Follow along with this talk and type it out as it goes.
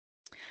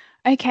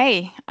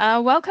Okay,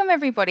 welcome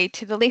everybody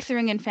to the Lisa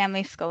Ring and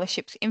Family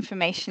Scholarships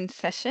information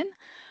session.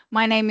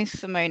 My name is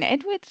Simone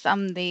Edwards.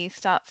 I'm the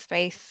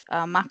StartSpace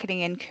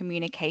Marketing and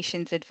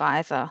Communications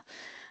Advisor.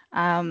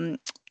 Um,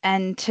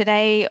 and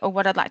today,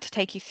 what I'd like to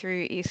take you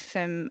through is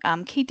some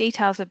key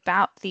details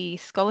about the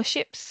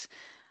scholarships,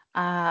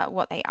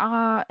 what they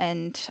are,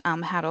 and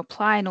how to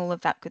apply, and all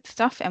of that good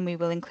stuff. And we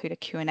will include a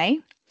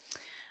Q&A.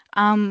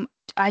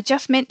 I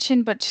just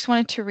mentioned, but just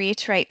wanted to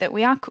reiterate that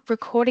we are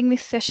recording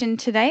this session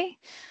today.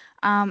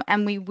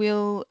 And we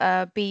will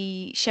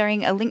be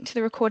sharing a link to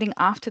the recording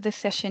after the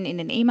session in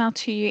an email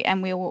to you,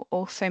 and we will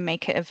also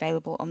make it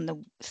available on the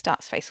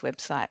StartSpace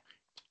website.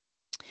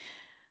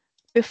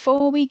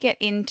 Before we get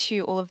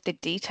into all of the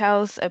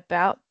details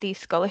about these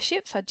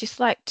scholarships, I'd just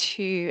like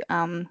to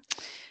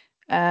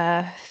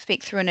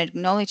speak through an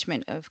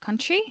acknowledgement of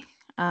country.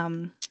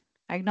 I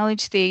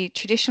acknowledge the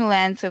traditional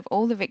lands of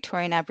all the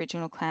Victorian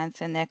Aboriginal clans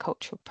and their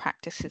cultural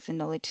practices and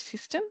knowledge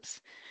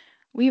systems.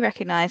 We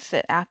recognise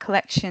that our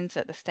collections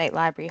at the State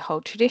Library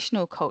hold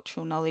traditional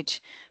cultural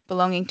knowledge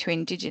belonging to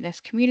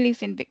Indigenous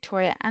communities in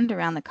Victoria and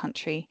around the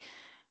country.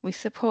 We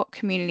support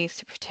communities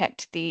to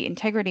protect the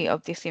integrity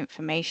of this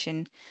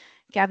information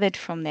gathered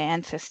from their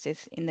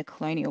ancestors in the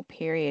colonial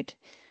period.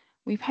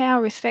 We pay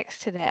our respects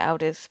to their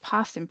elders,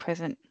 past and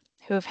present,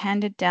 who have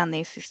handed down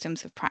these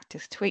systems of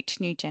practice to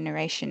each new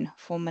generation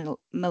for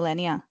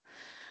millennia.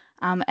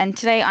 And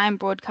today I am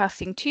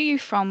broadcasting to you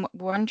from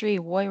Wurundjeri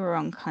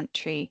Woiwurrung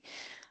country,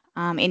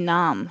 in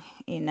Naarm,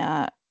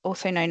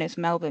 also known as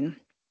Melbourne.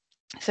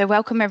 So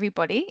welcome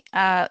everybody.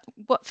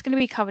 What's going to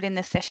be covered in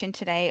this session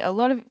today, a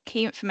lot of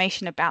key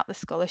information about the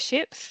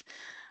scholarships.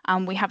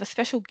 We have a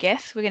special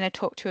guest we're going to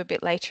talk to a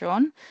bit later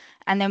on,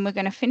 and then we're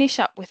going to finish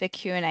up with a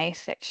Q&A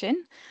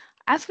section.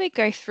 As we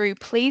go through,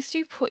 please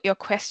do put your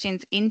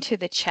questions into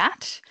the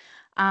chat.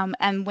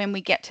 And when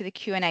we get to the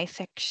Q&A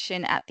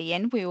section at the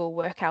end, we will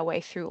work our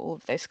way through all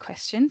of those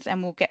questions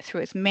and we'll get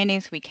through as many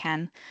as we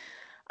can.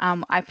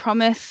 I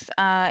promise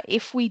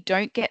if we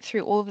don't get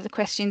through all of the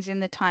questions in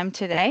the time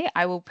today,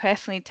 I will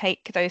personally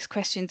take those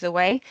questions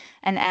away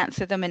and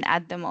answer them and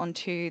add them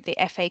onto the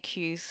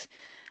FAQs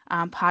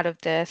part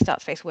of the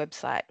StartSpace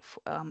website,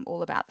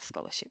 all about the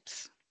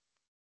scholarships.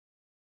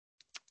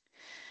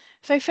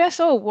 So first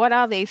of all, what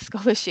are these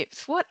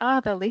scholarships? What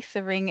are the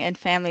Lisa Ring and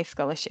Family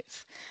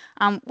Scholarships?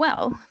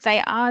 Well,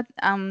 they are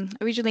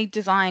originally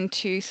designed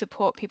to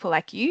support people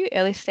like you,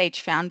 early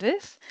stage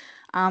founders,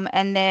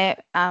 and they're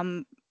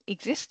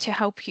exist to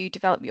help you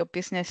develop your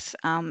business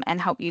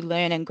and help you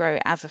learn and grow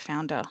as a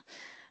founder.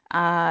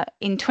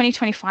 In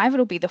 2025,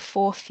 it'll be the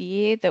 4th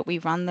year that we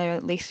run the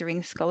Lisa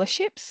Ring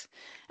scholarships,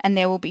 and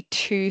there will be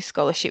 2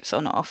 scholarships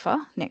on offer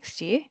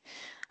next year.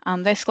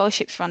 Those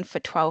scholarships run for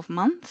 12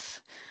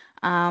 months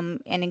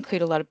and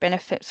include a lot of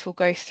benefits we'll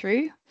go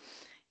through.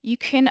 You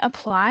can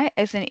apply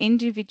as an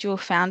individual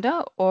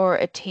founder or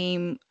a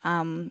team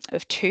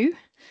of 2.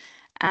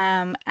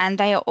 And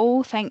they are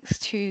all thanks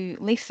to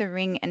Lisa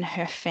Ring and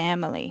her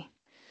family.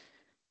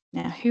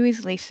 Now, who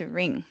is Lisa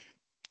Ring?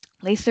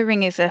 Lisa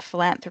Ring is a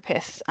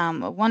philanthropist,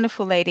 a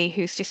wonderful lady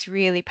who's just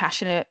really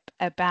passionate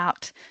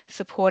about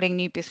supporting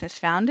new business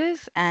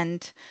founders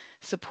and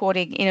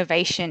supporting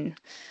innovation.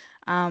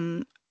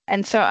 And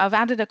so I've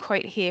added a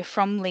quote here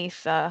from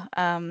Lisa.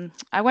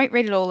 I won't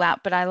read it all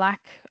out, but I'd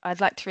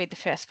like to read the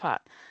first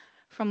part.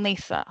 From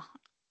Lisa.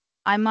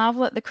 I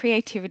marvel at the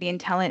creativity and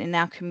talent in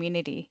our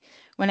community.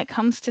 When it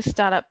comes to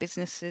startup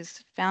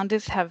businesses,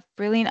 founders have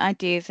brilliant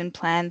ideas and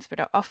plans,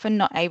 but are often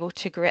not able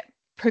to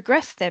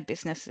progress their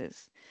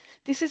businesses.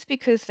 This is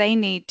because they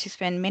need to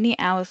spend many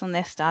hours on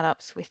their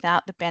startups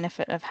without the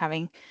benefit of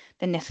having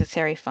the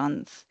necessary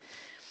funds.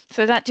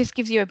 So that just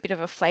gives you a bit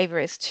of a flavour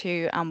as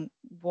to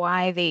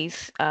why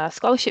these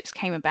scholarships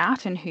came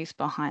about and who's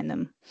behind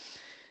them.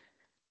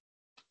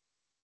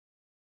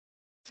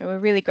 So we're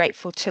really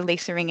grateful to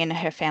Lisa Ring and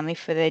her family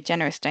for the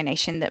generous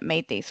donation that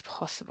made these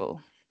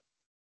possible.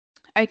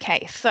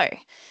 Okay, so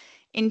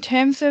in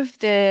terms of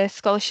the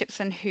scholarships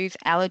and who's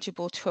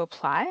eligible to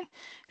apply,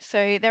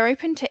 so they're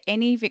open to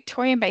any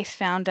Victorian-based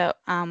founder,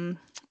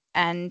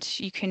 and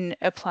you can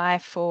apply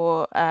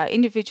for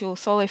individual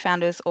solo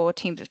founders or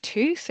teams of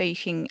 2, so you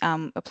can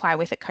apply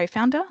with a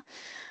co-founder.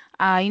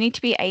 You need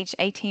to be age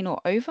 18 or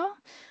over.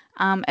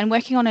 And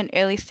working on an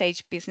early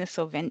stage business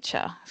or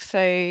venture. So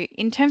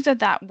in terms of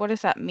that, what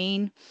does that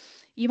mean?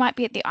 You might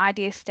be at the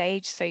idea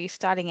stage, so you're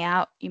starting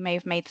out, you may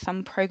have made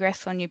some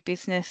progress on your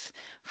business.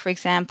 For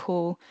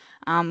example,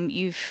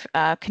 you've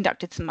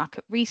conducted some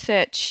market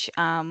research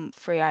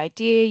for your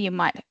idea, you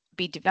might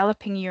be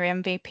developing your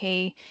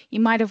MVP, you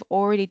might have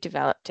already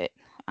developed it.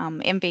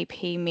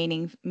 MVP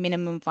meaning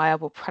minimum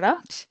viable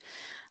product.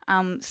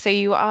 So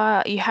you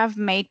have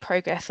made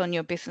progress on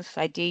your business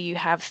idea, you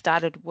have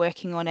started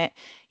working on it,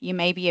 you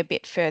may be a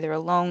bit further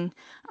along,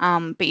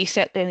 but you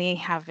certainly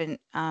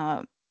haven't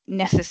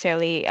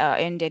necessarily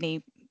earned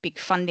any big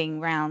funding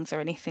rounds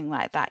or anything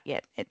like that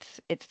yet.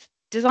 It's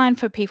designed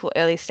for people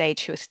early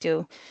stage who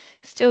are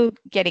still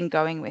getting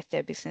going with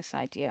their business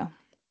idea.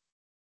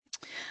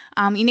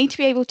 You need to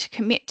be able to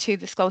commit to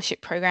the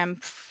scholarship program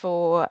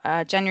for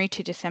January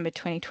to December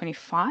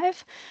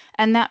 2025.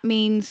 And that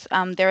means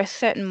there are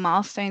certain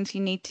milestones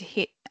you need to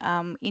hit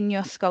in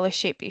your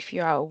scholarship if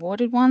you are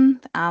awarded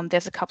one.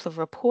 There's a couple of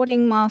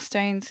reporting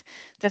milestones.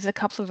 There's a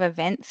couple of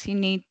events you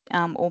need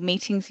or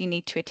meetings you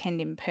need to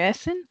attend in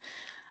person.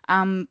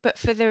 But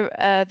for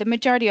the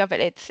majority of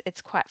it,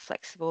 it's quite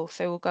flexible.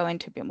 So we'll go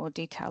into a bit more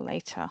detail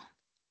later.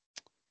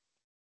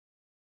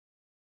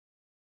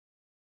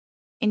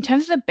 In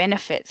terms of the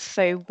benefits,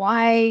 so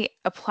why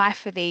apply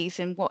for these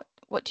and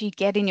what do you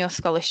get in your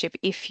scholarship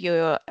if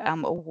you're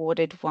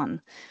awarded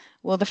one?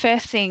 Well, the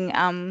first thing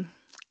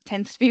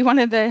tends to be one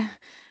of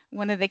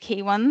the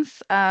key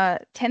ones,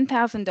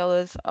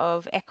 $10,000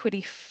 of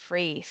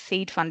equity-free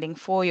seed funding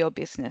for your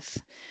business.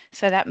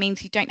 So that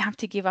means you don't have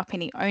to give up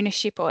any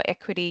ownership or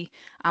equity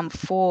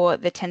for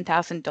the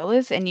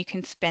 $10,000, and you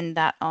can spend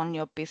that on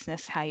your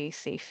business how you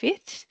see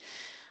fit.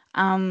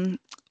 Um,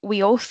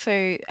 we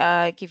also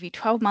give you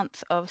 12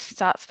 months of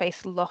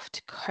StartSpace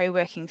Loft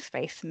co-working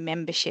space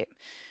membership.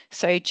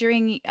 So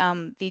during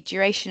the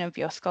duration of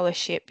your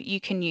scholarship, you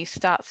can use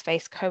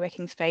StartSpace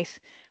co-working space,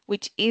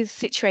 which is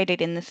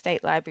situated in the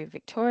State Library of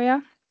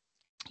Victoria.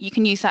 You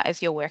can use that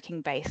as your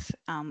working base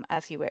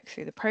as you work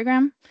through the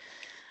program.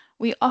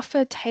 We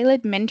offer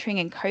tailored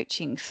mentoring and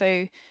coaching.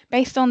 So,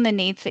 based on the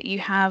needs that you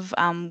have,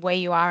 where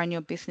you are in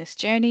your business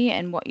journey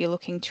and what you're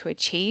looking to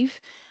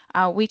achieve,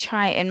 we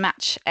try and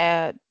match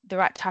the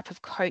right type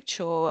of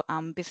coach or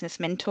business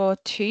mentor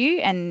to you,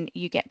 and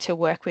you get to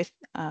work with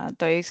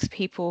those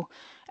people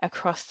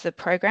across the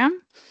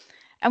program.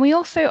 And we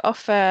also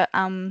offer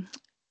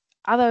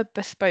other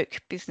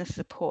bespoke business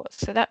support.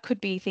 So, that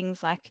could be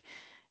things like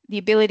the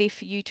ability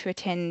for you to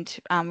attend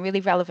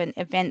really relevant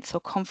events or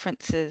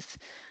conferences,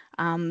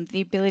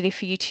 the ability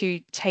for you to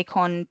take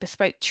on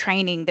bespoke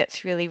training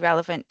that's really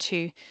relevant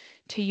to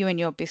you and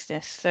your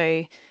business.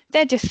 So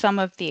they're just some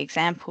of the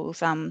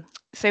examples.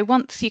 So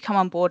once you come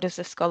on board as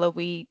a scholar,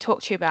 we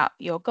talk to you about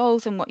your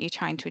goals and what you're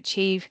trying to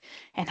achieve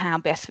and how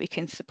best we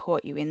can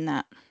support you in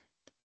that.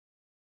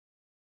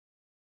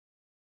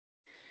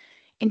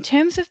 In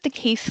terms of the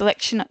key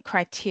selection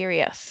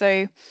criteria,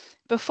 so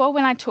before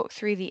when I talk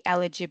through the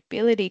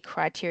eligibility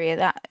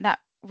criteria, that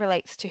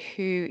relates to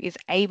who is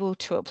able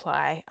to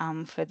apply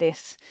for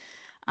this.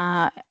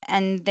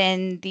 And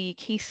then the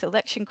key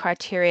selection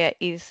criteria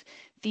is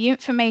the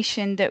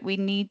information that we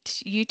need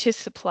you to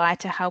supply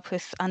to help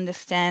us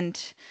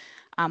understand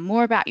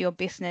more about your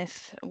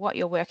business, what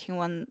you're working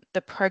on,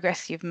 the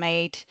progress you've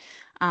made,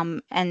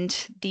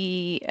 and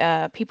the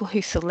people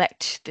who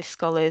select the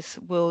scholars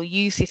will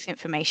use this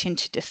information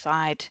to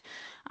decide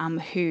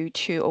who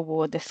to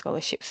award the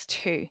scholarships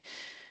to.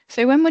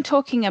 So when we're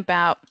talking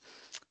about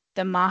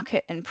the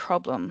market and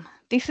problem,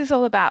 this is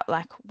all about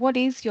like what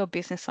is your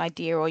business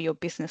idea or your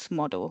business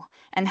model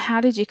and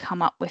how did you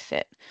come up with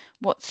it?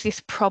 What's this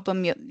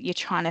problem you're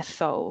trying to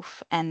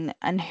solve and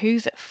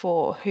who's it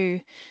for?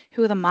 Who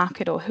are the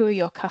market or who are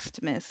your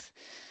customers?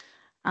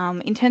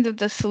 In terms of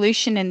the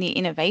solution and the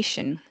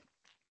innovation,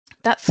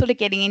 that's sort of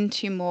getting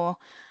into more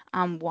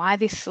why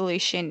this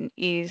solution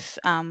is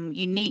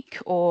unique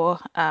or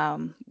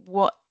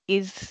what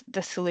is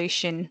the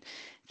solution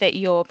that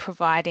you're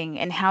providing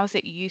and how is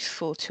it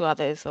useful to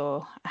others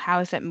or how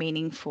is it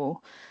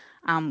meaningful?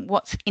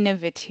 What's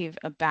innovative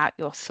about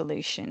your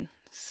solution?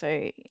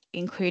 So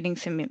including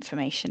some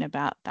information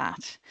about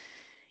that.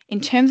 In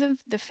terms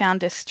of the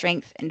founder's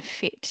strength and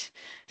fit,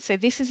 so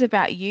this is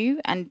about you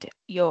and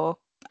your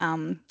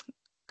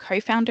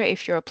co-founder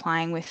if you're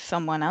applying with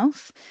someone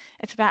else.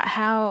 It's about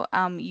how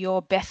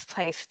you're best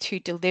placed to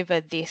deliver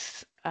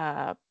this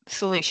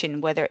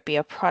solution, whether it be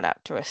a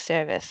product or a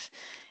service.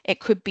 It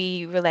could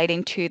be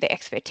relating to the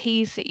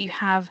expertise that you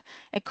have.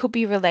 It could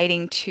be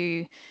relating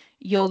to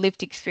your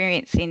lived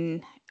experience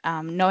in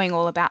knowing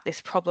all about this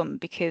problem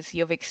because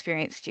you've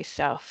experienced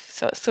yourself.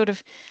 So it's sort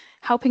of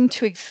helping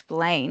to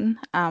explain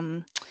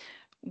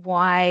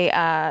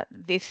why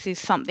this is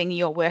something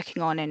you're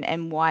working on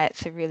and why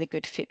it's a really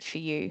good fit for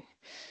you.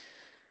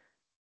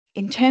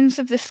 In terms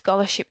of the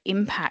scholarship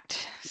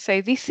impact,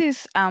 so this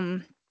is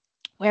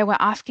where we're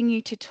asking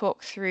you to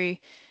talk through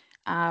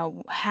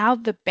how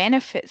the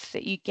benefits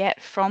that you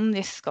get from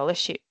this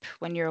scholarship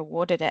when you're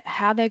awarded it,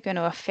 how they're going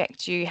to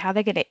affect you, how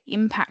they're going to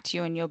impact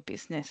you and your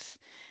business,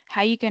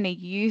 how you're going to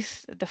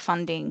use the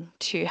funding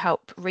to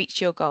help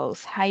reach your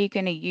goals, how you're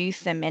going to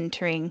use the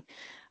mentoring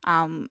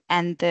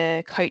and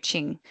the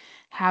coaching,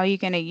 how you're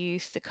going to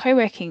use the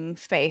co-working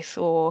space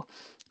or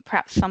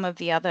perhaps some of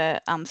the other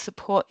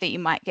support that you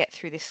might get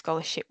through this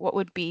scholarship, what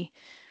would be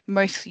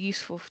most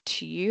useful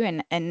to you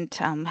and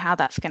how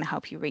that's going to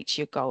help you reach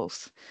your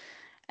goals.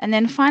 And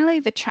then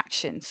finally, the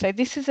traction. So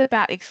this is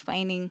about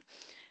explaining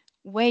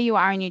where you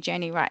are in your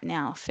journey right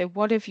now. So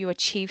what have you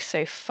achieved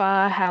so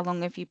far? How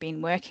long have you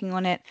been working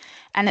on it?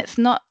 And it's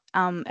not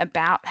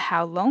about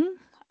how long.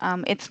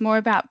 It's more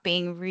about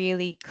being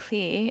really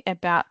clear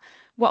about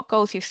what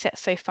goals you've set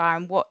so far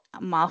and what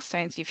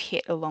milestones you've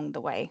hit along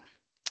the way.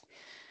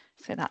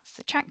 So that's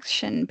the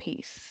traction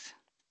piece.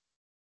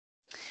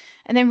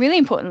 And then really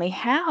importantly,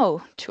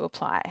 how to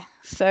apply.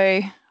 So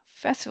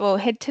first of all,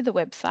 head to the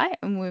website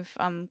and we've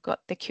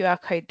got the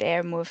QR code there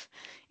and we've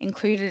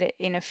included it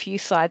in a few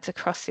slides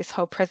across this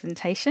whole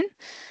presentation.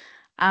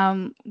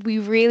 We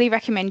really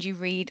recommend you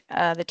read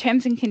the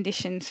terms and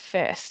conditions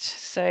first.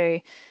 So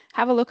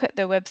have a look at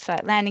the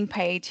website landing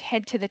page,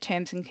 head to the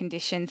terms and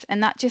conditions,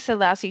 and that just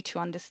allows you to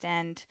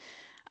understand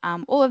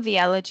all of the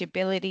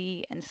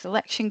eligibility and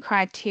selection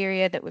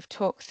criteria that we've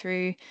talked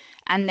through,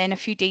 and then a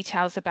few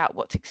details about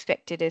what's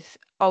expected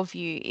of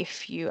you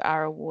if you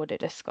are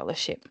awarded a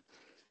scholarship.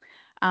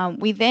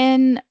 We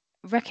then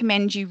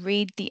recommend you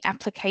read the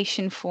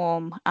application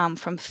form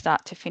from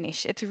start to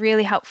finish. It's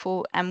really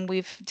helpful and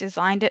we've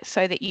designed it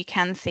so that you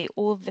can see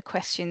all of the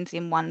questions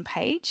in one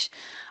page.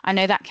 I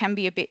know that can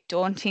be a bit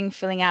daunting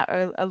filling out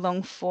a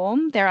long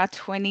form. There are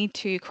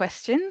 22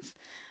 questions,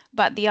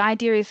 but the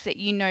idea is that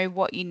you know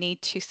what you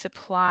need to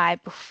supply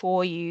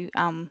before you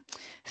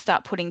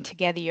start putting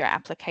together your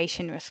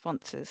application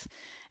responses.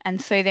 And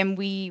so then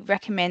we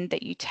recommend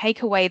that you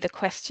take away the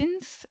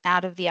questions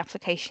out of the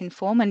application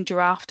form and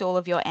draft all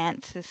of your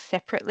answers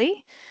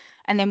separately.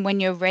 And then when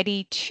you're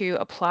ready to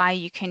apply,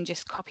 you can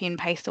just copy and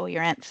paste all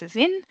your answers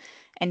in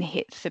and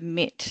hit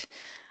submit.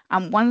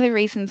 One of the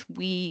reasons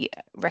we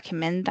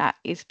recommend that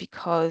is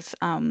because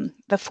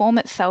the form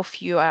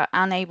itself, you are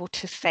unable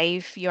to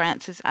save your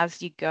answers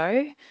as you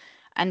go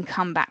and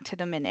come back to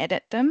them and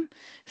edit them.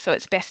 So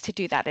it's best to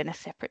do that in a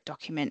separate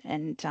document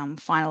and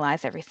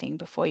finalize everything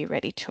before you're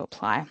ready to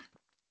apply.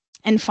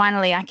 And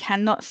finally, I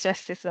cannot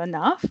stress this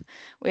enough.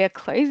 We are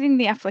closing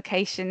the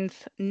applications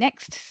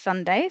next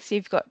Sunday. So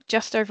you've got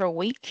just over a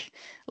week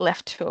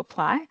left to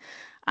apply.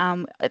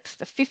 It's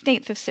the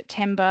 15th of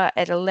September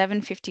at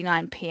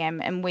 11:59 p.m.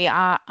 and we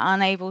are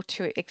unable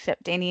to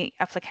accept any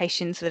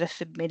applications that are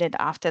submitted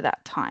after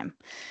that time.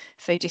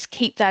 So just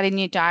keep that in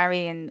your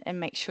diary and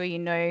make sure you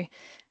know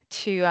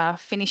to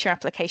finish your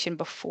application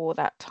before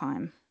that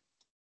time.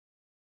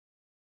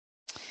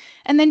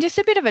 And then just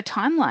a bit of a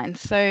timeline.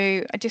 So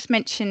I just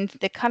mentioned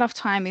the cutoff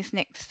time is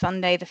next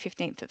Sunday, the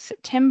 15th of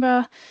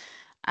September.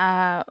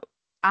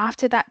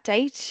 After that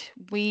date,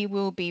 we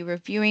will be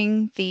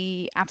reviewing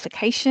the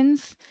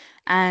applications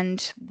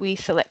and we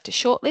select a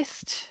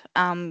shortlist,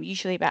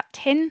 usually about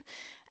 10,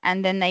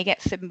 and then they get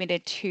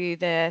submitted to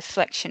the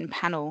selection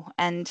panel.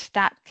 And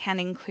that can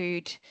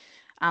include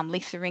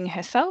Lisa Ring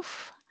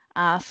herself,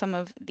 some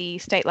of the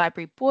State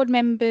Library board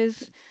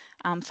members,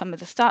 some of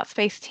the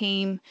StartSpace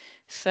team.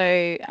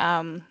 So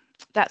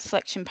that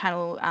selection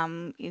panel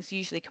is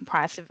usually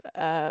comprised of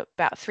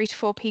about 3 to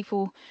 4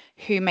 people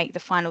who make the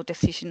final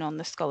decision on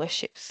the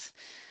scholarships.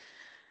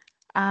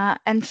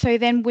 And so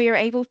then we're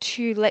able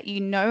to let you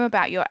know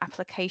about your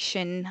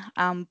application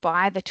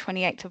by the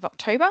 28th of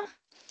October.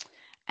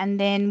 And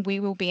then we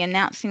will be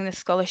announcing the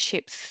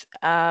scholarships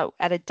at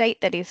a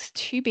date that is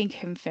to be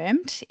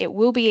confirmed. It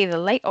will be either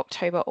late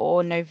October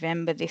or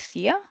November this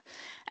year.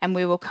 And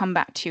we will come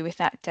back to you with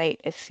that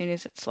date as soon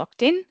as it's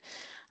locked in.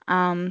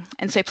 And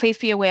so please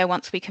be aware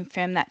once we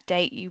confirm that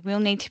date, you will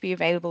need to be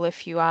available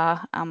if you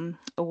are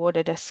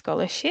awarded a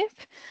scholarship.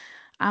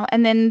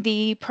 And then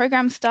the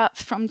program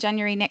starts from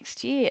January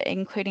next year,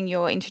 including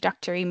your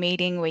introductory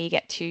meeting where you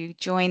get to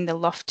join the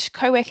Loft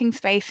co-working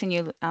space and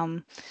you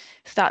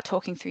start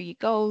talking through your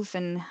goals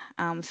and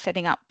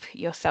setting up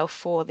yourself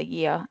for the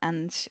year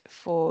and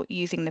for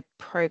using the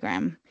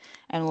program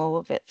and all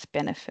of its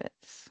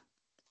benefits.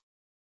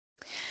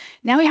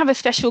 Now we have a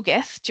special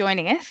guest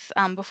joining us.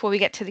 Before we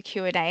get to the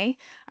Q&A,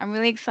 I'm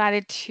really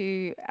excited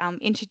to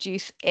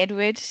introduce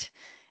Edward.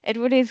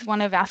 Edward is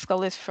one of our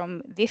scholars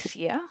from this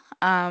year,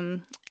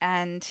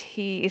 and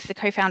he is the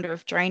co-founder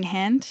of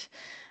DroneHand.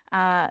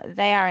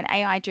 They are an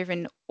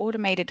AI-driven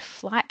automated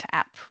flight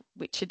app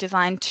which are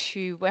designed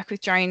to work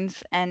with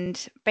drones,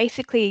 and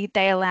basically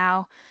they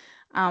allow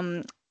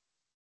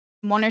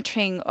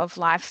monitoring of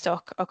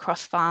livestock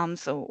across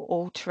farms or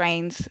all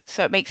terrains.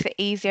 So it makes it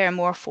easier and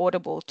more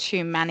affordable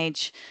to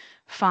manage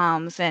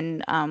farms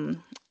and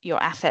your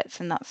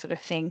assets and that sort of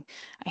thing.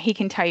 He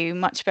can tell you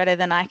much better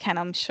than I can,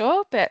 I'm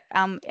sure. But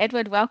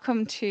Edward,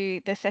 welcome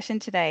to the session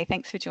today.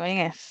 Thanks for joining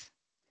us.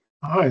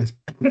 Hi,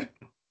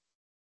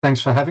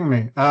 thanks for having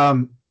me.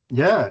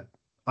 Yeah,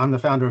 I'm the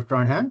founder of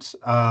DroneHand.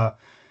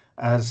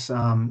 As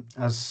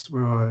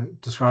we were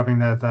describing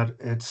there, that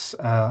it's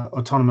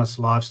autonomous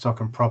livestock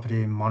and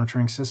property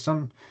monitoring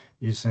system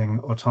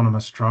using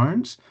autonomous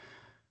drones.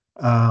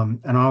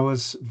 And I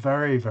was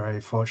very,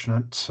 very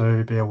fortunate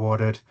to be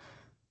awarded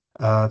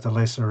the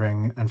Lisa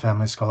Ring and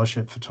Family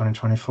Scholarship for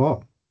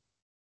 2024.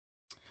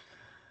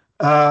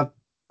 The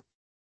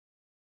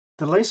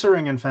Lisa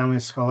Ring and Family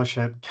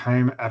Scholarship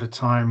came at a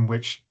time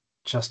which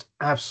just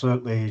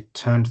absolutely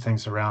turned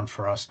things around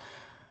for us.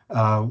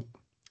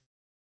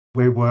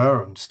 We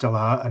were and still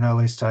are an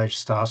early stage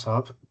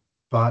startup,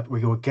 but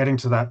we were getting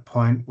to that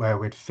point where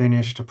we'd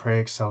finished a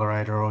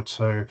pre-accelerator or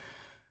two,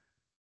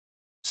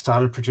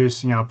 started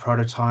producing our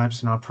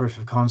prototypes and our proof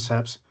of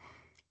concepts.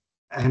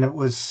 And it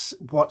was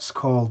what's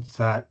called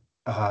that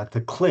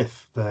the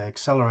cliff, the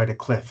accelerator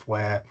cliff,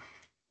 where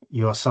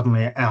you're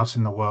suddenly out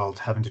in the world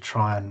having to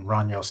try and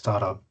run your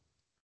startup.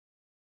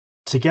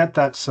 To get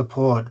that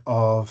support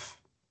of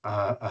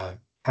a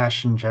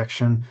cash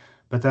injection,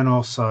 but then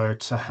also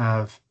to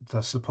have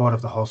the support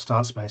of the whole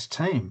StartSpace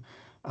team,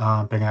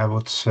 being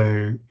able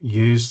to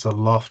use the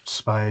loft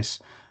space,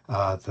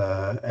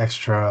 the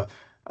extra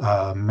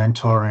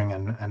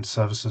mentoring and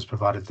services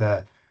provided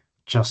there,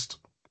 just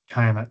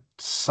came at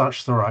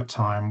such the right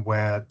time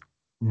where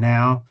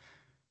now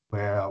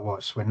we're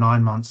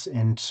 9 months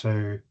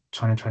into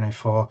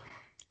 2024,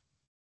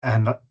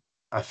 and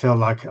I feel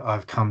like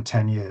I've come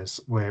 10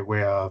 years.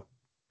 We are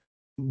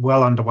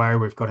well underway.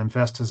 We've got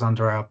investors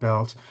under our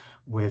belt.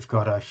 We've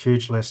got a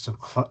huge list of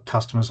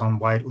customers on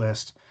wait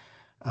list.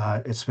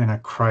 It's been a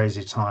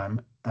crazy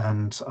time,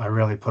 and I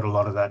really put a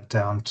lot of that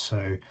down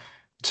to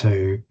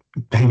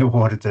being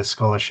awarded this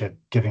scholarship,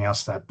 giving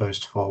us that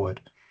boost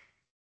forward.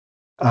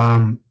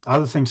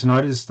 Other thing to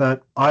note is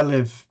that I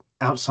live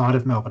outside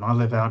of Melbourne. I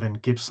live out in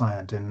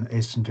Gippsland in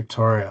Eastern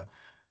Victoria,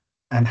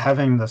 and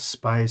having the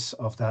space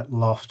of that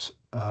loft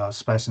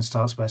space and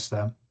start space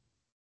there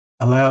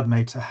allowed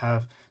me to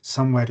have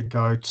somewhere to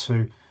go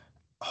to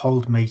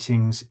hold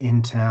meetings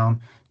in town,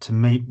 to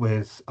meet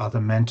with other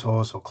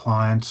mentors or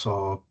clients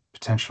or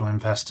potential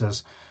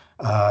investors,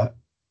 uh,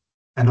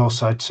 and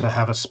also to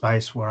have a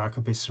space where I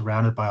could be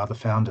surrounded by other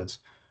founders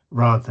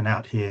rather than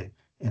out here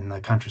in the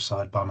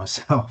countryside by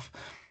myself.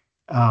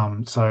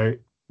 So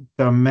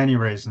there are many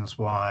reasons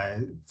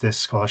why this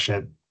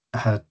scholarship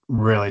had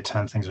really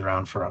turned things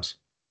around for us.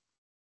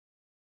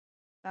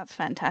 That's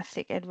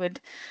fantastic, Edward.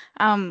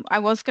 I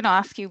was going to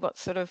ask you what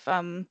sort of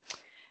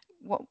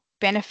what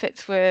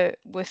benefits were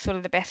sort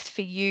of the best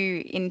for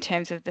you in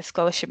terms of the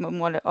scholarship and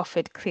what it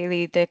offered.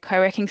 Clearly, the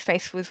co-working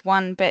space was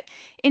one, but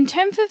in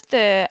terms of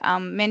the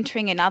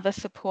mentoring and other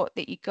support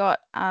that you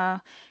got,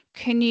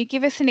 can you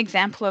give us an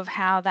example of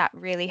how that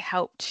really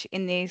helped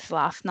in these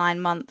last 9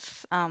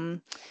 months,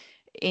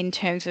 in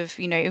terms of,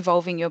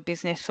 evolving your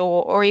business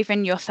or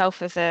even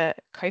yourself as a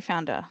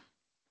co-founder?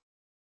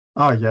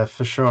 Oh yeah,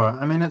 for sure.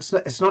 I mean,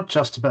 it's not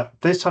just about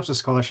these types of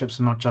scholarships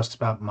are not just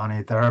about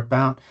money. They're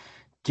about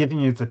giving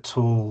you the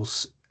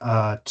tools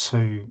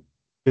to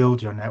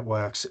build your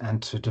networks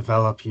and to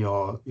develop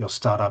your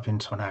startup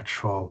into an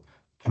actual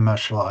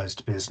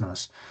commercialized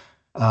business.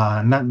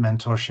 And that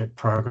mentorship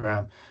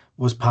program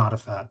was part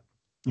of that.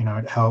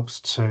 It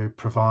helps to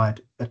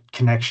provide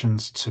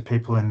connections to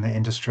people in the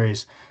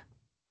industries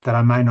that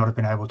I may not have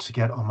been able to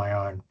get on my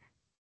own.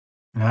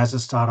 As a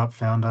startup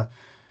founder,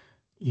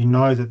 you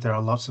know that there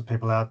are lots of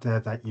people out there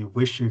that you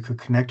wish you could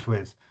connect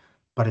with,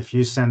 but if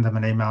you send them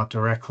an email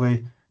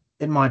directly,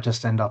 it might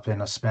just end up in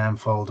a spam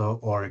folder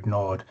or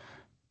ignored.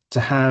 To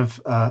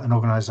have an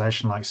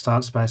organization like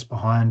StartSpace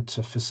behind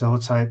to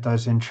facilitate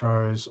those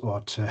intros or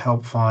to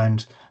help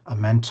find a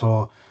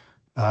mentor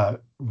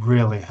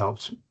really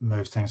helped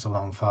move things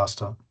along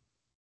faster.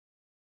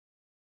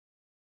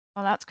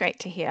 Well, that's great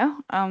to hear.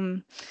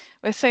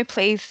 We're so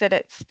pleased that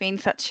it's been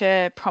such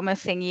a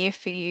promising year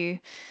for you.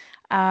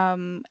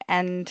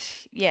 And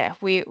yeah,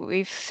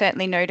 we've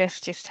certainly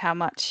noticed just how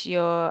much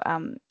your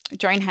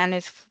drone hand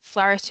has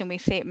flourished, and we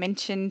see it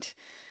mentioned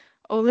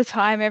all the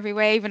time,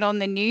 everywhere, even on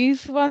the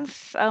news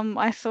once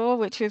I saw,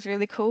 which was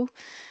really cool.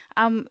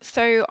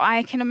 So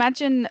I can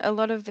imagine a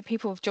lot of the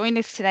people who've joined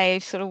us today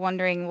sort of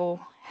wondering,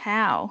 well,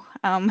 how?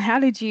 How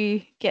did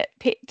you get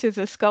picked as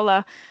a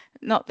scholar?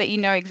 Not that you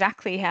know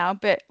exactly how,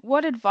 but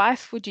what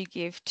advice would you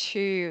give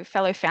to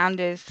fellow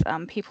founders,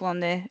 people on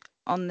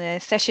the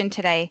session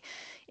today,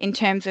 in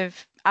terms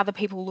of other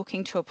people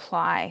looking to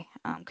apply?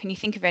 Can you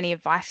think of any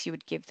advice you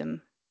would give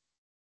them?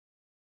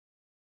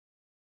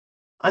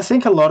 I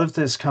think a lot of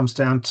this comes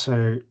down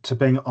to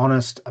being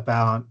honest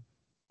about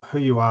who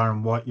you are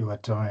and what you are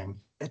doing.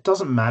 It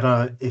doesn't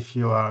matter if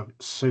you are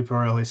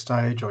super early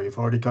stage or you've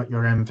already got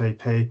your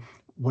MVP,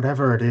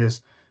 whatever it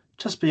is,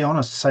 just be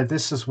honest. Say,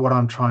 this is what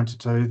I'm trying to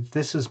do.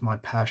 This is my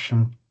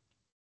passion.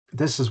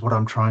 This is what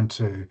I'm trying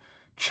to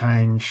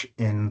change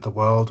in the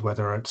world,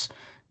 whether it's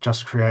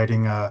just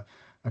creating a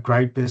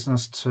great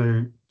business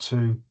to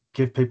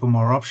give people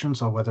more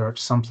options or whether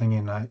it's something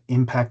in an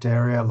impact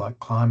area like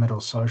climate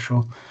or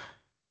social.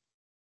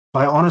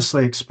 By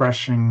honestly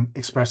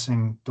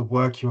expressing the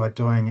work you are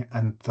doing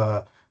and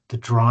the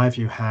drive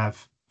you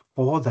have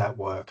for that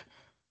work,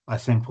 I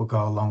think will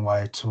go a long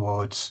way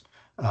towards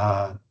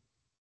uh,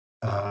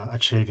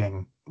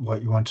 achieving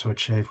what you want to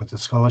achieve with the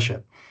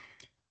scholarship.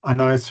 I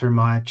know through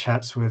my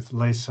chats with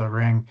Lisa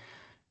Ring,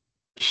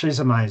 she's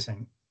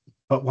amazing.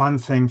 But one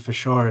thing for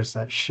sure is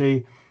that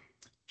she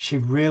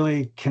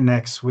really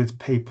connects with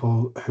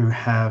people who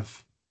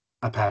have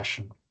a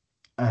passion.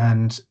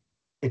 And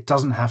it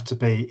doesn't have to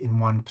be in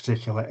one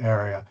particular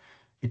area.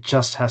 It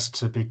just has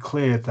to be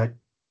clear that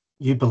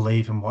you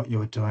believe in what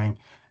you are doing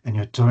and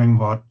you're doing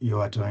what you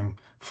are doing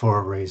for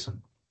a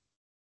reason.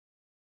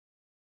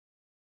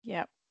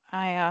 Yep,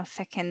 I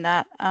second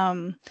that.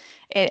 And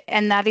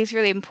that is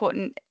really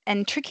important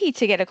and tricky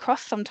to get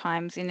across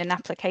sometimes in an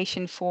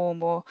application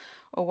form or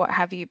what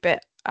have you.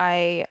 But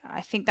I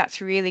think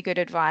that's really good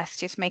advice.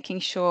 Just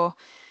making sure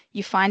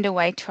you find a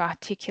way to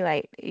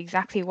articulate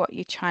exactly what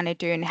you're trying to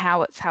do and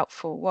how it's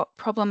helpful. What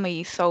problem are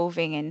you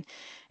solving,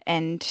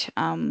 and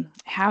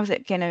how is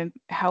it going to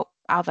help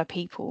other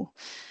people?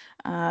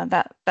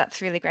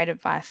 That's really great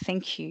advice.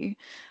 Thank you.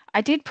 I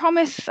did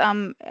promise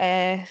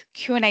a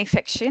Q&A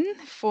section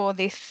for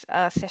this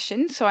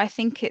session, so I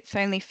think it's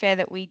only fair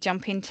that we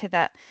jump into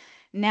that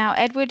now.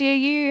 Edward, are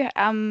you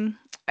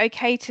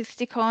okay to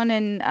stick on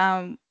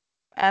and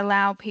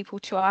allow people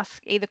to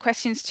ask either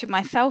questions to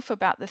myself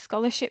about the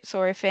scholarships,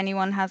 or if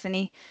anyone has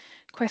any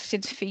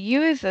questions for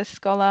you as a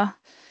scholar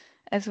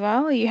as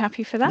well? Are you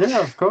happy for that?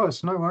 Yeah, of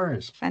course, no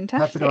worries. Happy to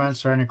Fantastic.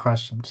 answer any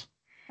questions.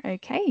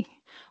 Okay.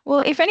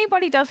 Well, if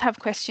anybody does have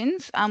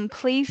questions,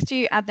 please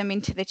do add them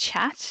into the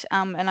chat.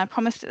 And I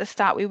promised at the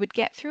start we would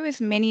get through as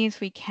many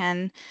as we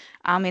can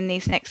in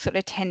these next sort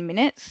of 10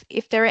 minutes.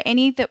 If there are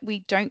any that we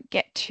don't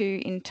get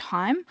to in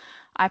time,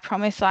 I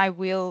promise I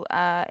will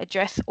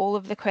address all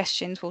of the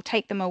questions. We'll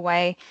take them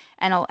away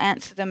and I'll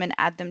answer them and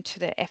add them to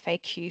the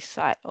FAQ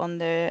site on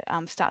the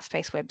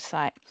StartSpace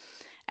website.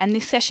 And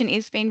this session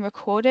is being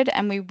recorded,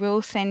 and we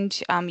will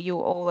send you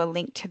all a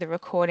link to the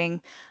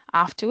recording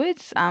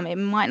afterwards. It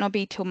might not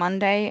be till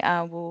Monday.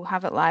 We'll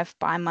have it live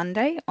by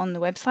Monday on the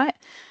website.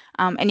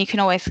 And you can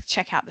always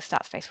check out the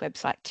StartSpace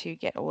website to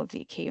get all of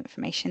the key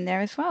information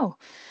there as well.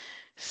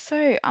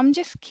 So I'm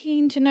just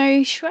keen to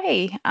know,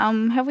 Shui,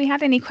 have we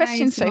had any Hi,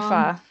 questions so Simone.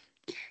 far?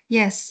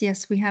 Yes,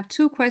 we have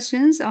two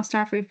questions. I'll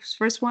start with the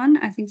first one.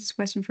 I think this is a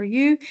question for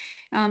you.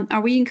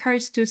 Are we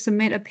encouraged to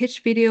submit a pitch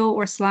video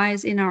or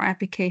slides in our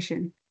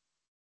application?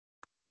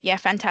 Yeah,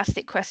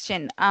 fantastic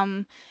question.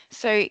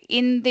 So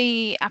in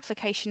the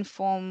application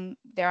form,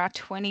 there are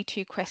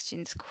 22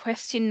 questions.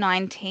 Question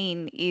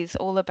 19 is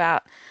all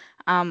about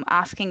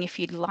asking if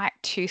you'd like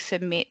to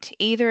submit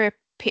either a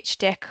pitch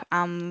deck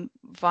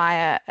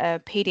via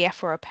a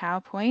PDF or a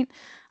PowerPoint,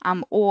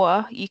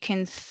 or you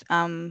can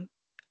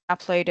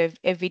upload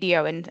a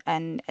video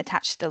and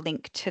attach the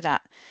link to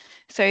that.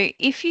 So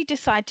if you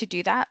decide to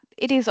do that,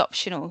 it is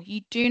optional. You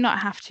do not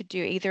have to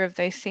do either of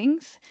those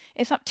things.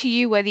 It's up to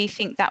you whether you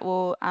think that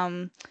will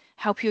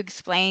help you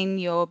explain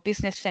your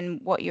business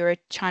and what you're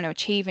trying to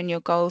achieve and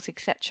your goals,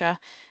 etc.,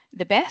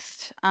 the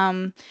best.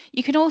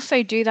 You can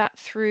also do that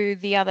through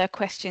the other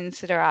questions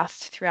that are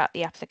asked throughout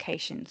the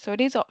application. So it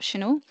is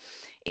optional.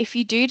 If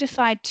you do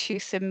decide to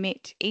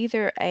submit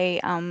either a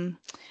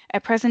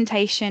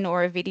presentation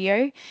or a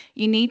video,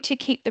 you need to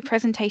keep the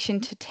presentation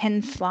to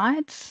 10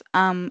 slides,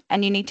 and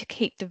you need to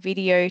keep the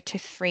video to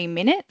 3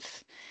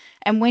 minutes.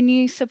 And when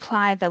you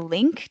supply the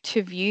link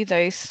to view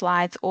those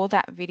slides or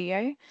that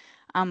video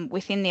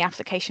within the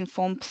application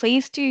form,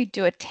 please do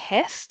a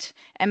test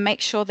and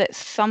make sure that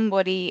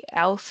somebody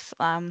else,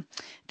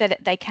 that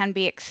they can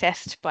be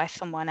accessed by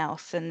someone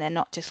else and they're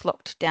not just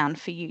locked down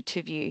for you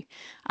to view.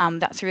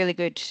 That's a really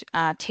good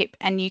tip.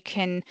 And you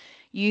can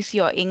use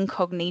your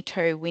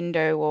incognito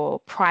window or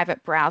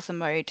private browser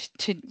mode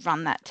to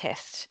run that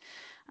test.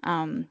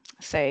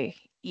 So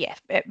yeah,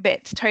 but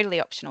it's totally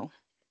optional.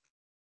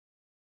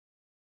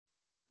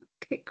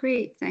 Okay,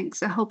 great.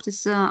 Thanks. I hope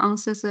this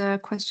answers a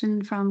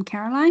question from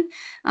Caroline.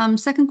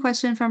 Second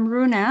question from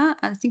Runa.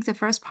 I think the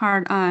first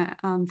part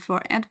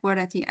for Edward,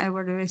 I think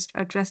Edward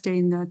addressed it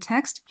in the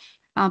text,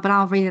 but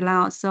I'll read it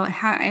out. So,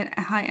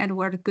 hi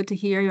Edward. Good to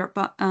hear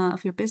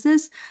of your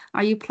business.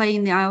 Are you playing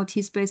in the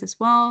IoT space as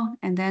well?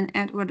 And then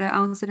Edward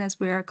answered as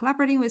we are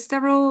collaborating with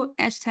several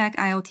edge tech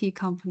IoT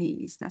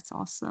companies. That's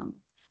awesome.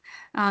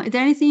 Is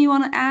there anything you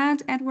want to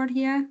add, Edward,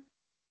 here?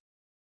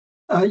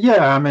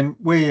 Yeah, I mean,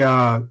 we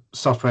are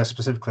software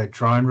specifically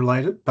drone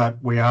related, but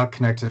we are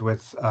connected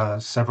with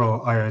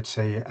several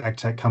IoT ag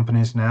tech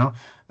companies now.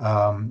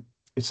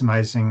 It's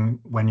amazing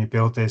when you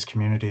build these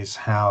communities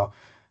how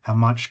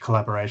much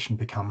collaboration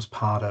becomes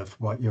part of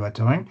what you are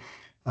doing.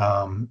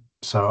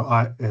 So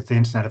at the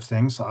Internet of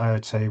Things,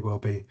 IoT will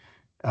be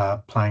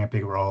playing a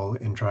big role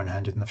in drone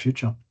hand in the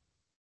future.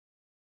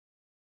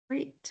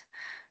 Great.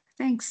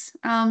 Thanks.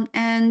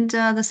 And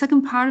the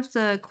second part of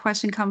the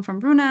question comes from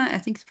Bruna. I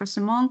think for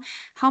Simone,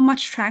 how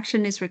much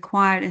traction is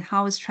required and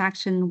how is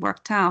traction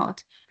worked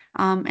out?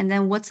 And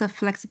then what's the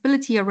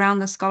flexibility around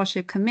the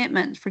scholarship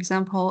commitment? For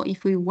example,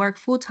 if we work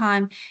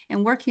full-time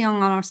and working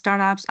on our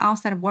startups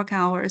outside of work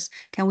hours,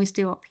 can we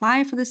still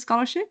apply for this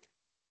scholarship?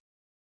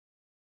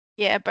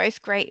 Yeah, both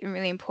great and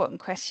really important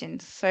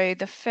questions. So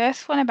the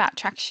first one about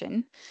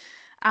traction,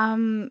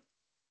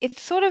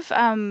 it's sort of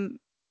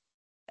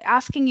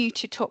asking you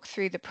to talk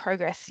through the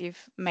progress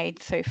you've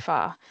made so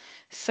far.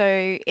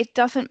 So it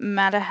doesn't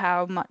matter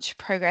how much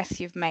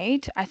progress you've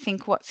made. I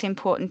think what's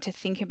important to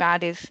think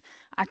about is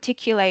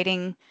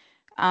articulating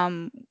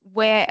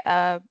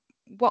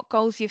what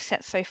goals you've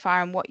set so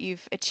far and what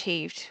you've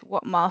achieved,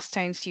 what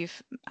milestones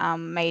you've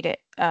made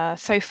it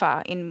so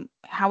far in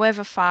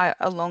however far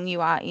along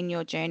you are in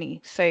your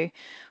journey. So,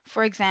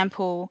 for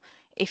example,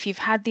 if you've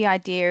had the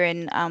idea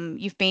and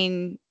you've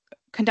been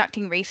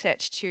conducting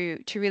research to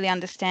really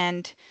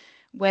understand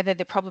whether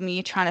the problem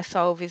you're trying to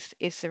solve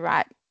is the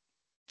right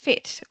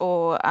fit,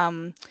 or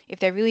if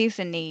there really is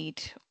a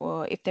need,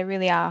 or if there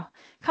really are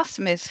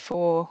customers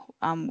for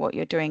what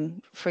you're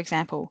doing, for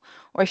example,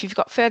 or if you've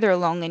got further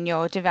along and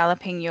you're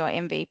developing your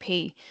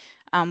MVP,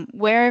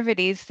 wherever it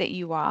is that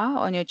you are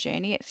on your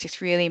journey, it's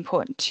just really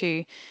important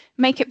to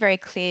make it very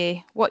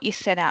clear what you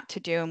set out to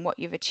do and what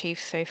you've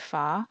achieved so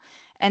far.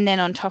 And then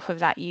on top of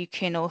that, you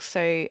can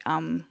also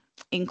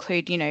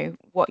include,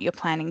 what you're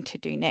planning to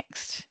do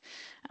next.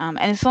 And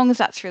as long as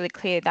that's really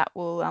clear, that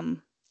will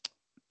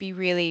be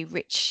really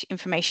rich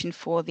information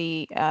for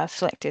the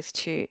selectors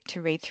to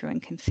read through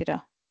and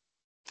consider.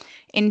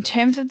 In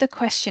terms of the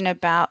question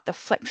about the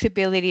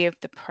flexibility of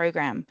the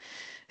program,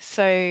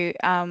 so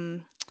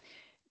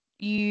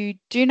you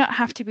do not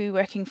have to be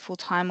working full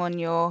time on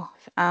your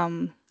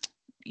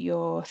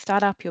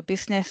startup, your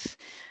business,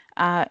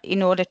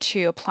 in order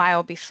to apply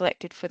or be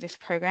selected for this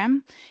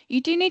program.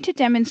 You do need to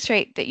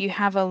demonstrate that you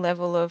have a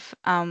level of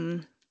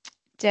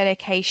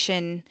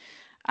dedication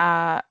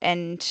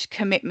and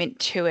commitment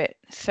to it.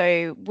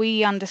 So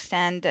we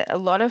understand that a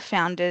lot of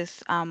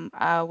founders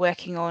are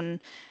working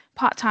on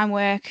part-time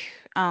work,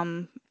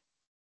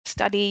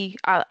 study,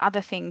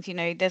 other things.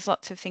 There's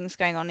lots of things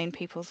going on in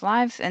people's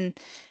lives,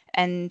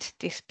 and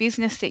this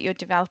business that you're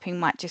developing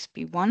might just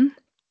be one.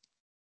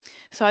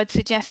 So I'd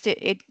suggest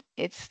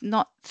it's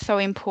not so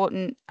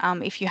important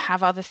if you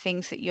have other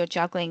things that you're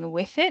juggling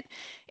with it.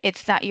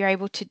 It's that you're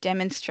able to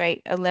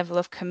demonstrate a level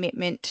of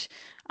commitment,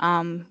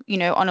 on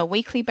a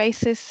weekly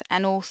basis,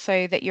 and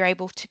also that you're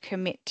able to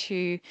commit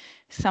to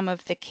some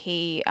of the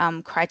key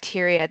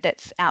criteria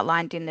that's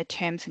outlined in the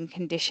terms and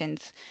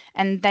conditions.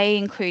 And they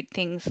include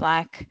things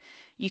like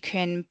you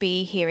can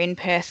be here in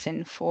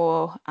person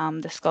for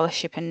the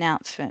scholarship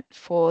announcement,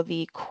 for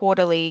the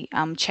quarterly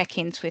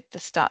check-ins with the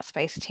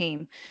StartSpace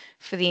team,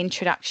 for the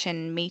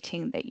introduction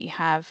meeting that you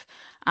have,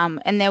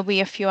 and there'll be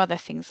a few other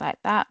things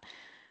like that.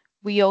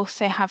 We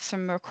also have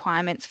some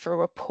requirements for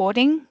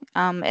reporting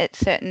at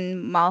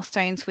certain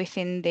milestones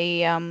within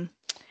the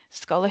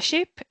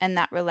scholarship, and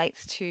that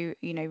relates to,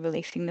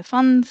 releasing the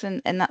funds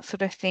and that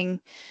sort of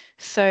thing.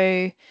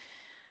 So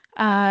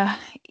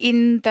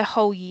in the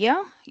whole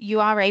year,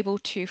 you are able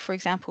to, for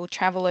example,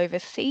 travel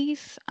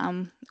overseas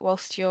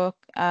whilst you're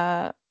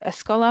a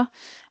scholar.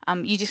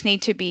 You just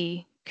need to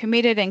be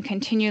committed and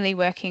continually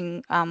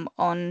working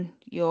on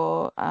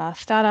your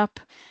startup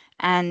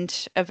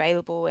and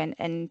available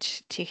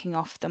and ticking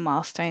off the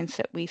milestones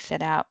that we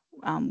set out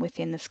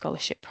within the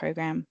scholarship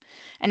program.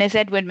 And as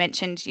Edward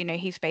mentioned,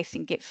 he's based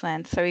in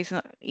Gippsland, so he's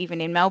not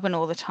even in Melbourne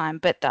all the time,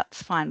 but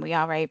that's fine. We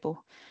are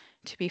able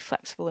to be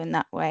flexible in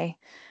that way.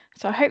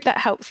 So I hope that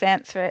helps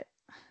answer it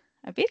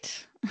a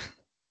bit.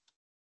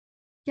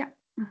 Yeah,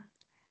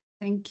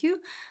 thank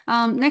you.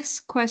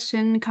 Next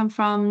question comes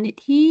from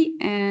Nidhi,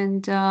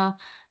 and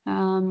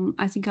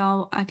I think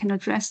I can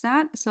address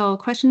that. So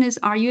question is,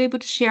 are you able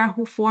to share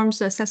who forms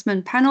the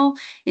assessment panel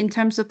in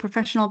terms of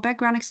professional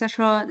background,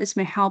 etc.? This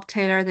may help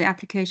tailor the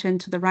application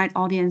to the right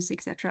audience,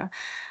 etc.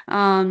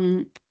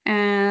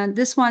 And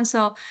this one,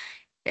 so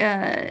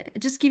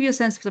just give you a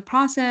sense of the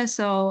process.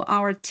 So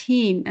our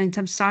team, in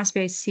terms of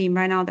StartSpace team,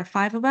 right now there are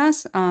 5 of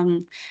us.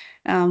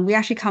 We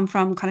actually come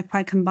from kind of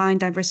quite combined,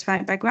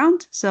 diversified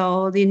background.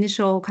 So the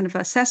initial kind of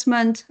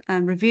assessment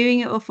and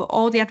reviewing of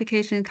all the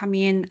applications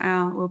coming in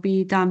will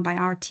be done by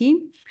our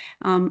team.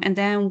 And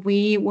then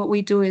what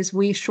we do is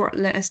we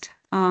shortlist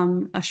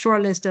a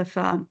short list of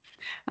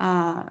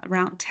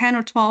around 10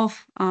 or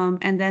 12,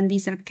 and then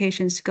these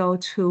applications go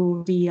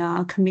to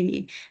the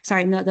committee.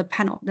 Sorry, no, the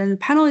panel. Then the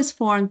panel is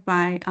formed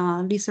by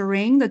Lisa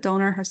Ring, the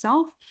donor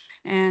herself,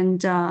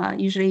 and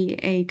usually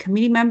a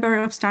committee member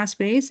of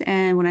StartSpace.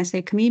 And when I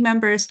say committee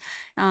members,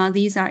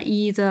 these are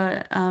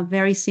either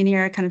very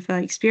senior kind of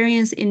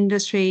experienced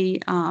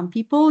industry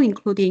people,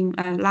 including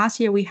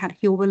last year we had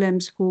Hugh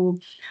Williams, who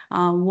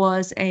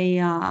was a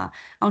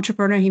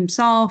entrepreneur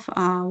himself,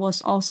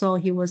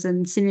 he was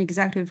a senior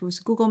executive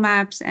with Google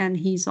Maps, and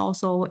he's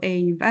also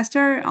an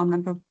investor on a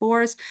number of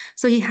boards.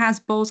 So he has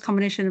both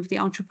combination of the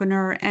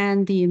entrepreneur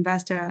and the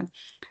investor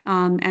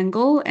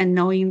angle, and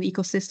knowing the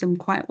ecosystem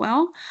quite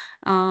well.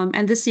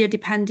 And this year,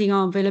 depending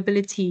on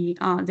availability,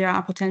 there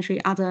are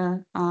potentially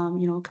other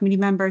committee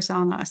members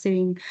on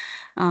sitting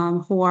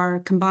who are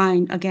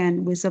combined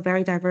again with a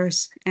very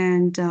diverse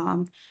and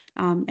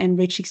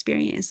rich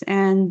experience.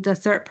 And the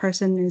third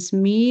person is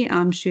me.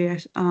 I'm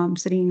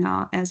sitting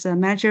as a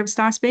manager of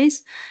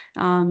StartSpace.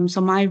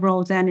 So my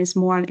role then is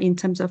more in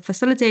terms of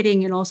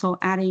facilitating and also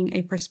adding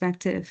a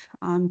perspective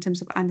in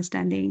terms of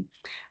understanding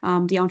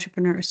the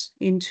entrepreneurs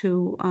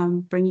into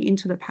bringing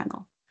into the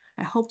panel.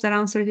 I hope that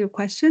answered your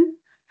question.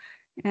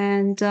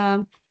 And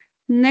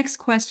next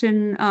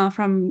question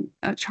from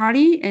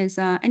Charlie is,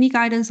 any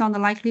guidance on the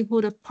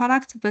likelihood of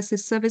product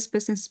versus service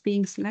business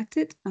being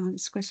selected?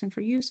 This question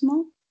for you,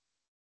 Simone.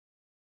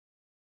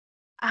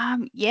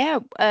 Yeah,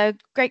 a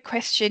great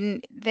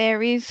question.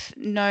 There is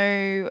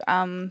no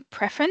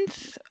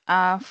preference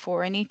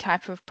for any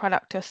type of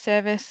product or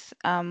service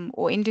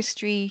or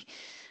industry.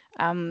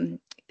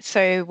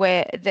 So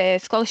where the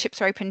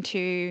scholarships are open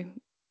to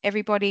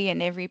everybody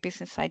and every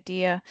business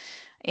idea.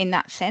 in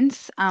that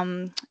sense.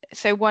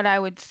 So what I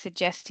would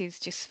suggest is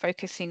just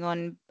focusing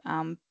on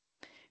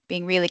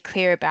being really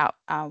clear about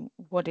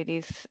what it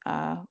is,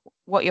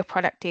 what your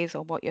product is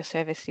or what your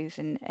service is,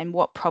 and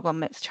what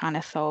problem it's trying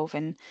to solve,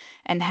 and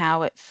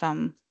how it's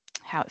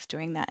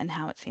doing that and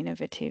how it's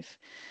innovative.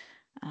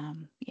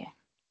 Yeah.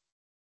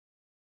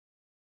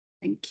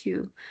 Thank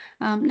you.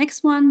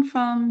 Next one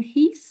from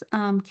Heath.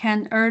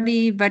 Can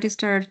early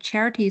registered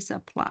charities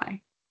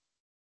apply?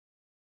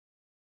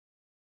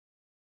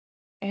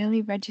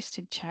 Early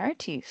registered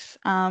charities.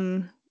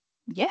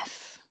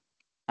 Yes,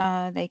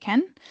 they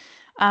can.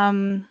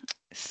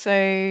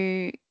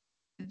 So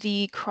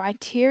the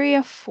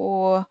criteria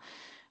for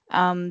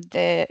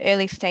the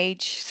early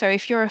stage. So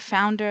if you're a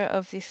founder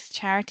of this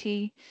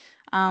charity,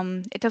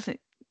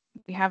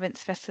 we haven't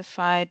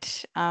specified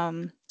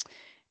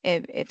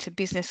if it's a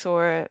business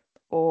or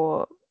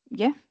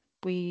yeah,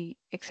 we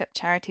accept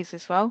charities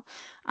as well.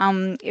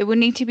 It would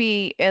need to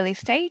be early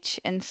stage,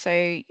 and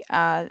so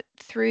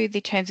through the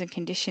terms and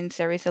conditions,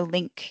 there is a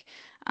link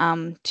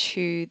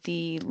to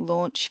the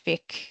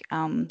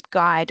LaunchVic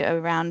guide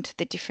around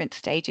the different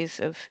stages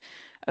of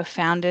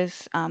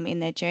founders in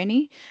their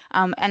journey.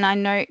 And I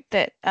note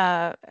that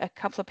a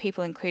couple of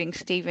people, including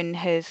Stephen,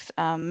 has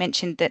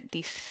mentioned that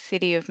the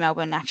City of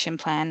Melbourne Action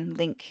Plan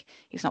link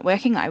is not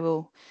working. I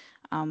will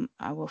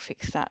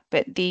fix that.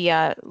 But the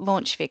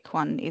LaunchVic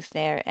one is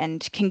there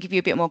and can give you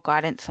a bit more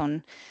guidance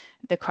on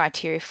the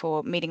criteria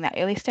for meeting that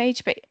early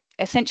stage. But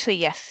essentially,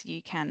 yes,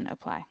 you can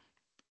apply.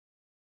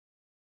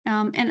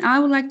 And I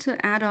would like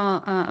to add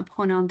a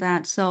point on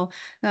that. So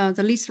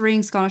the Lisa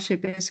Ring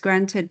Scholarship is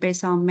granted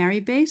based on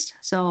merit-based.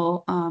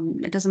 So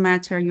it doesn't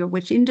matter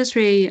which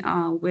industry,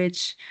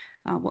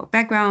 what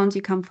background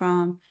you come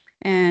from,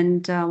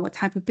 and what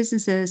type of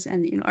businesses,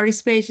 and early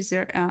stage is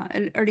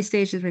early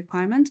stage is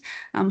requirement.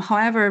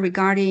 However,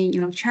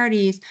 regarding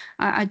charities,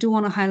 I do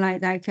want to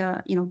highlight that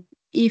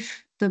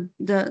if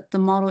the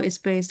model is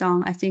based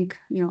on, I think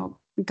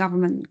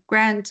government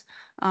grant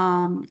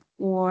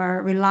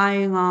or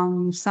relying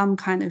on some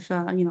kind of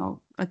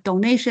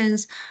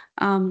donations.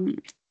 I'm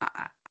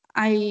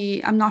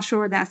not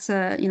sure that's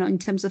in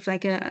terms of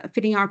like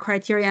fitting our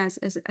criteria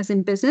as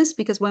in business,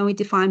 because when we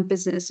define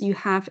business, you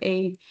have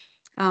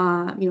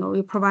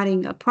you're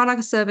providing a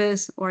product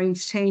service or in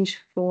exchange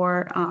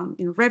for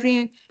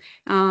revenue.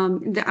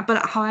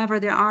 But however,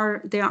 there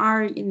are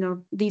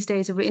these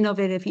days of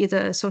innovative,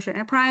 either social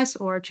enterprise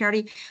or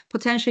charity,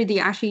 potentially they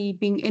actually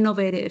being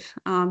innovative,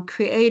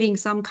 creating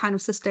some kind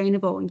of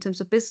sustainable in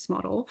terms of business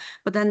model,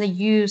 but then they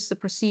use the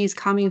proceeds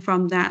coming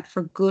from that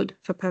for good,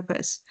 for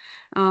purpose.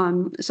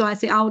 So I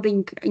think I would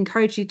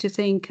encourage you to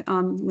think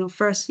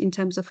first in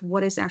terms of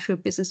what is actually a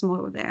business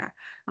model there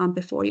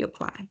before you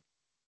apply.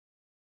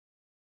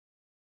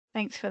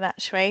 Thanks for that,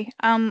 Shui.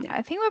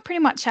 I think we're pretty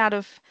much out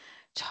of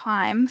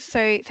time.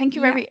 So thank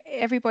you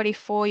everybody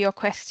for your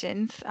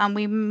questions.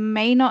 We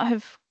may not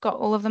have got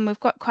all of them. We've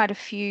got quite a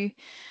few.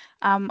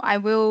 I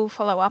will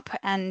follow up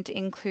and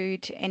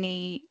include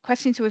any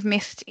questions we've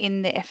missed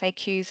in the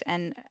FAQs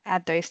and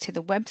add those to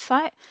the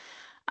website.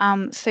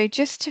 So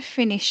just to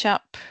finish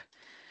up,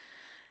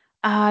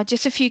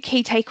 just a few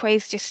key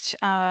takeaways, just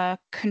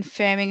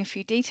confirming a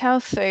few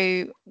details.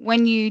 So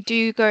when you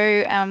do go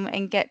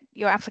and get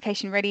your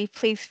application ready,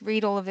 please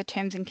read all of the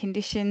terms and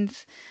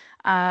conditions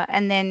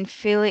and then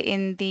fill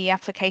in the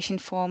application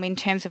form in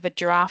terms of a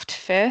draft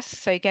first.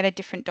 So get a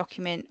different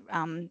document,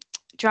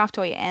 draft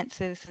all your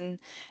answers,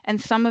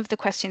 and some of the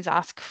questions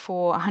ask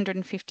for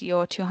 150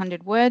 or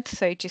 200 words.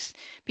 So just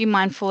be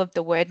mindful of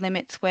the word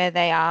limits where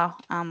they are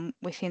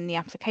within the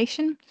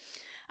application.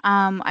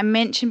 I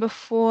mentioned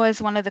before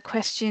as one of the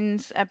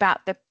questions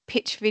about the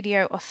pitch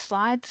video or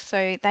slides,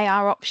 so they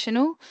are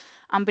optional.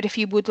 But if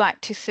you would like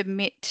to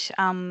submit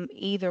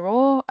either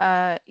or,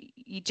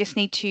 you just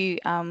need to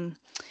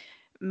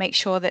make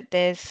sure that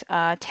there's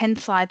 10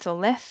 slides or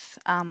less,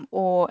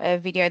 or a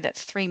video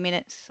that's 3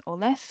 minutes or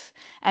less,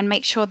 and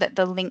make sure that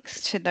the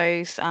links to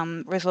those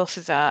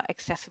resources are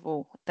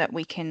accessible, that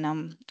we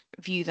can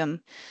view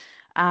them.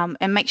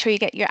 And make sure you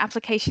get your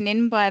application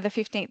in by the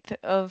 15th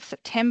of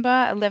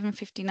September,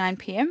 11:59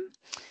 p.m.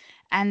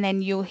 And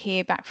then you'll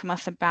hear back from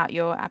us about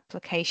your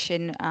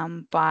application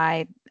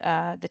by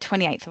the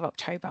 28th of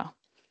October.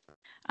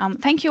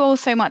 Thank you all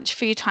so much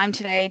for your time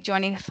today,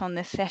 joining us on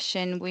this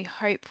session. We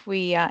hope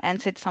we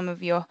answered some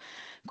of your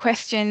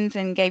questions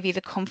and gave you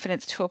the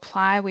confidence to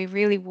apply. We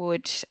really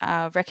would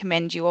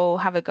recommend you all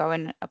have a go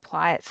and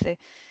apply. It's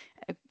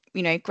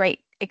a great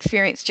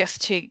experience just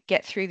to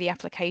get through the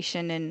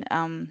application,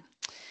 and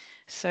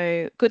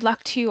so good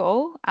luck to you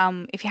all.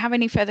 If you have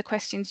any further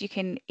questions, you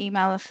can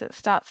email us at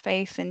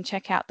StartSpace and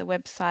check out the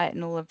website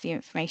and all of the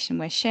information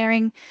we're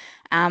sharing.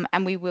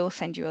 And we will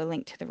send you a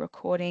link to the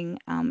recording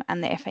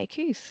and the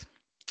FAQs.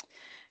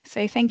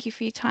 So thank you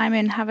for your time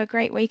and have a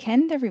great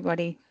weekend,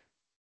 everybody.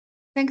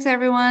 Thanks,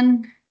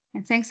 everyone.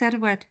 And thanks,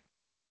 Edward.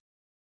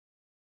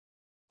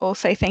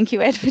 Also, thank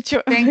you, Ed, for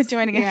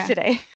joining us today.